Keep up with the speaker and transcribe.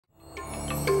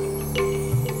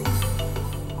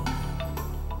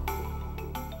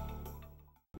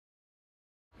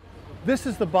This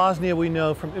is the Bosnia we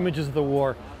know from images of the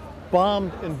war,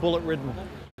 bombed and bullet-ridden,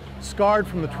 scarred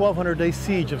from the 1,200-day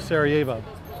siege of Sarajevo.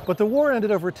 But the war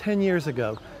ended over 10 years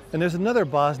ago, and there's another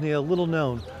Bosnia little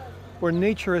known, where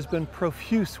nature has been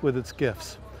profuse with its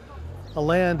gifts. A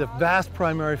land of vast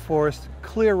primary forest,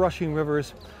 clear rushing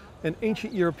rivers, and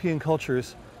ancient European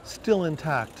cultures still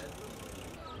intact.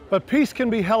 But peace can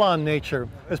be hell on nature.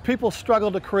 As people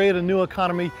struggle to create a new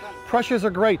economy, pressures are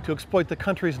great to exploit the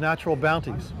country's natural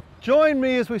bounties. Join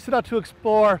me as we set out to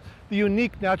explore the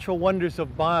unique natural wonders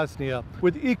of Bosnia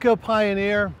with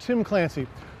eco-pioneer Tim Clancy,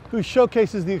 who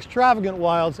showcases the extravagant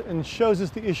wilds and shows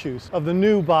us the issues of the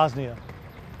new Bosnia.